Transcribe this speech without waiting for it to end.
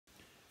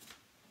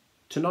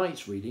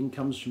Tonight's reading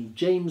comes from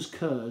James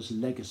Kerr's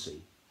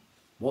Legacy,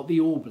 What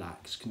the All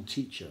Blacks Can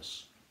Teach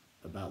Us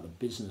About the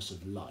Business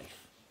of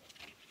Life.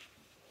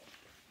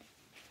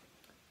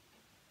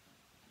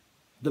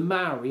 The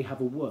Maori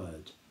have a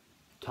word,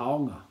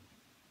 taonga,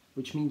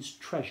 which means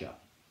treasure.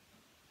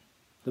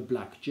 The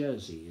black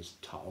jersey is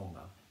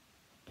taonga,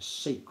 a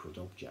sacred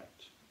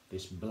object,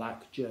 this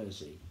black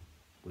jersey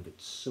with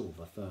its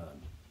silver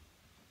fern.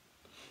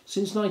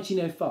 Since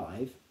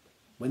 1905,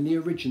 when the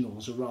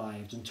originals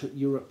arrived and took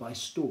Europe by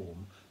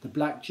storm, the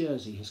black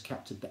jersey has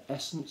captured the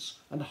essence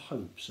and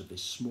hopes of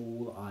this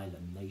small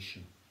island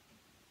nation.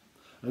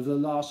 Over the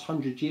last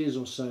 100 years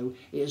or so,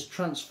 it has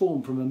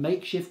transformed from a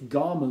makeshift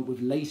garment with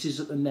laces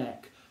at the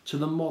neck to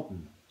the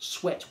modern,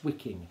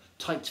 sweat-wicking,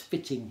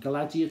 tight-fitting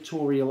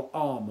gladiatorial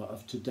armour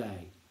of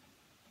today.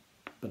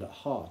 But at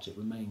heart it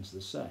remains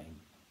the same,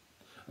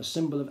 a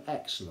symbol of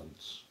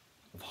excellence,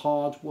 of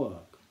hard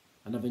work,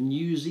 and of a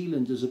New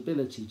Zealander's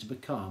ability to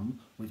become,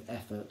 with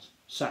effort,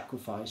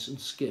 sacrifice and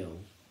skill,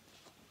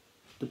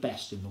 the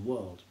best in the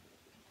world.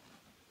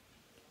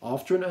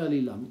 After an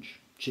early lunch,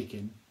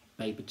 chicken,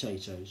 baked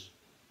potatoes,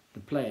 the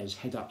players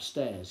head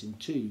upstairs in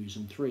 2s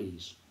and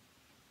 3s.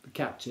 The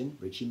captain,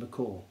 Richie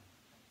McCaw,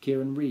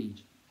 Kieran Reid,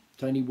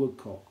 Tony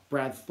Woodcock,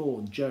 Brad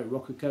Thorne, Joe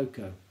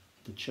Rocococo,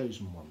 the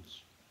chosen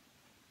ones.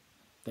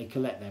 They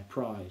collect their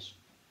prize,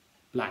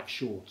 black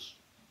shorts,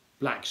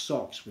 black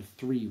socks with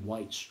 3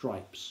 white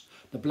stripes,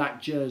 the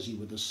black jersey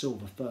with the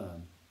silver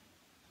fern.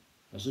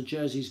 As the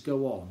jerseys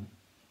go on,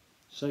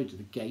 so do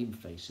the game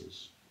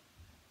faces.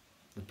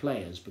 The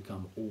players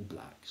become All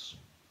Blacks.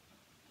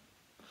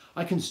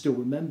 I can still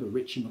remember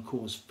Richie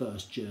McCaw's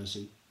first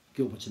jersey,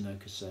 Gilbert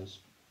Anoka says.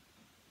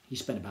 He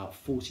spent about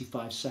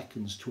 45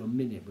 seconds to a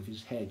minute with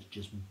his head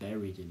just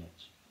buried in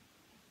it.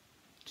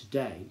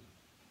 Today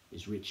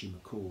is Richie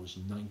McCaw's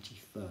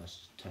 91st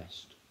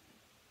test.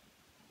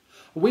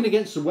 A win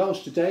against the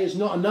Welsh today is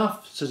not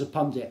enough, says a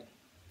pundit.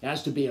 It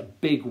has to be a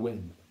big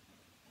win.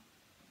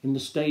 In the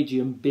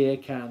stadium, beer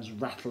cans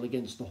rattle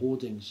against the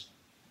hoardings.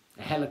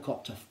 A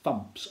helicopter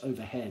thumps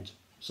overhead.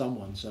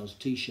 Someone sells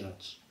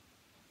t-shirts.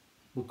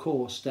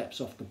 McCaw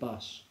steps off the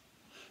bus.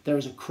 There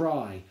is a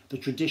cry, the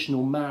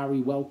traditional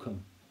Maori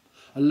welcome.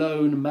 A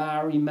lone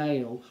Maori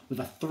male with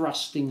a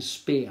thrusting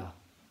spear.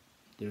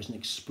 There is an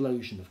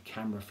explosion of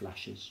camera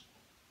flashes.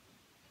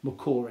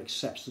 McCaw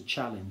accepts the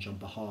challenge on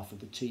behalf of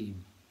the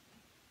team.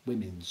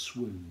 Women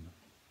swoon.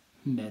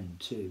 Men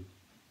too.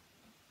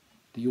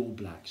 The All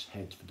Blacks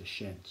head for the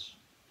sheds.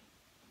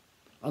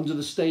 Under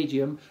the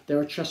stadium, there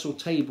are trestle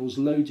tables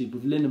loaded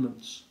with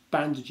liniments,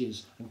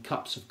 bandages and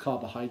cups of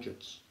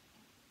carbohydrates.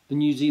 The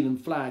New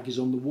Zealand flag is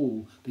on the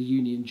wall, the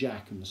Union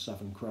Jack and the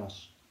Southern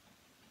Cross.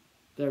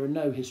 There are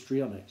no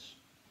histrionics.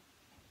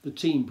 The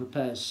team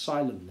prepares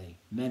silently,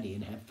 many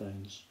in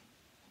headphones.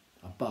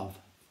 Above,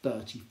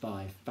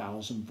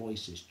 35,000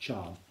 voices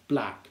chant,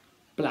 black,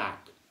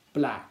 black,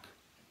 black.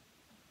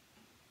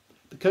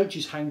 The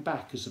coaches hang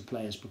back as the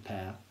players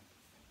prepare.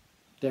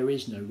 There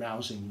is no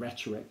rousing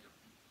rhetoric,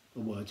 a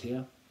word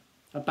here,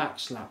 a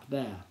backslap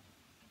there.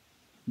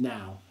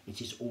 Now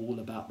it is all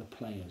about the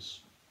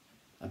players,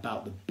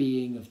 about the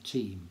being of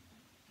team.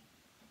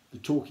 The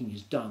talking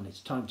is done,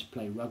 it's time to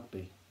play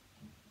rugby.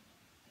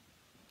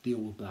 The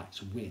All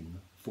Blacks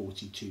win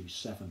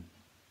 42-7.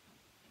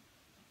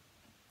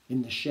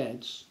 In the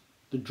sheds,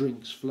 the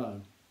drinks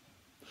flow.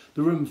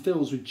 The room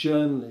fills with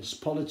journalists,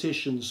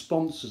 politicians,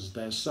 sponsors,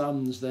 their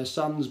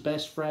sons'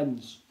 best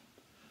friends.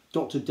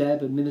 Dr.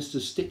 Deb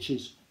administers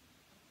stitches.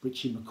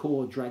 Richie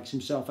McCaw drags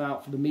himself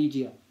out for the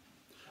media.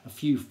 A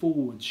few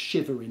forwards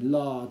shiver in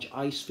large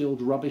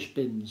ice-filled rubbish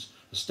bins,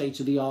 a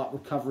state-of-the-art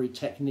recovery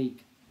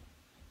technique.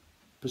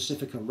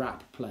 Pacifica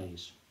rap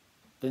plays,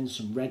 then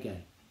some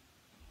reggae.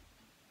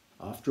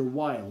 After a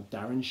while,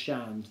 Darren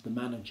Shand, the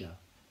manager,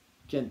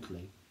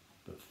 gently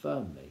but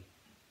firmly,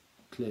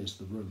 clears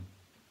the room.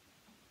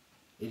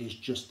 It is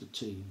just the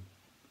team,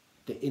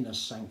 the inner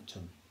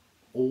sanctum,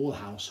 all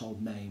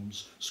household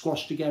names.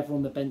 Squashed together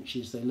on the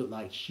benches, they look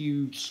like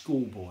huge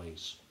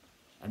schoolboys,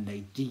 and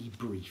they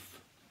debrief.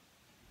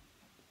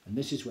 And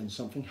this is when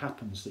something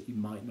happens that you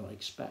might not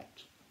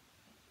expect.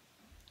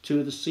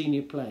 2 of the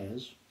senior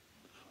players,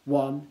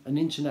 one an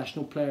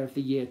International Player of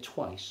the Year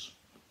twice,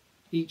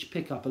 each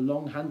pick up a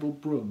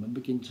long-handled broom and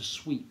begin to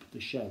sweep the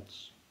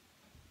sheds.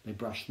 They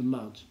brush the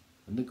mud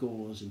and the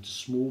gauze into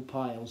small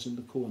piles in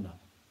the corner.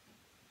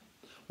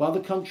 While the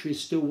country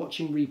is still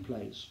watching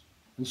replays,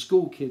 and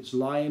school kids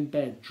lie in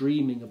bed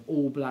dreaming of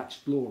All Blacks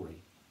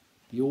glory,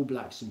 the All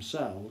Blacks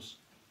themselves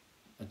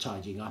are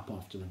tidying up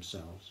after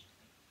themselves,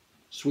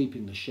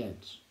 sweeping the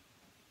sheds,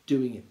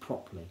 doing it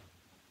properly,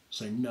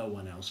 so no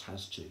one else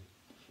has to,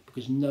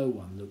 because no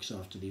one looks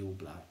after the All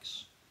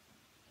Blacks.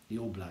 The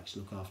All Blacks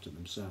look after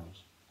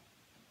themselves.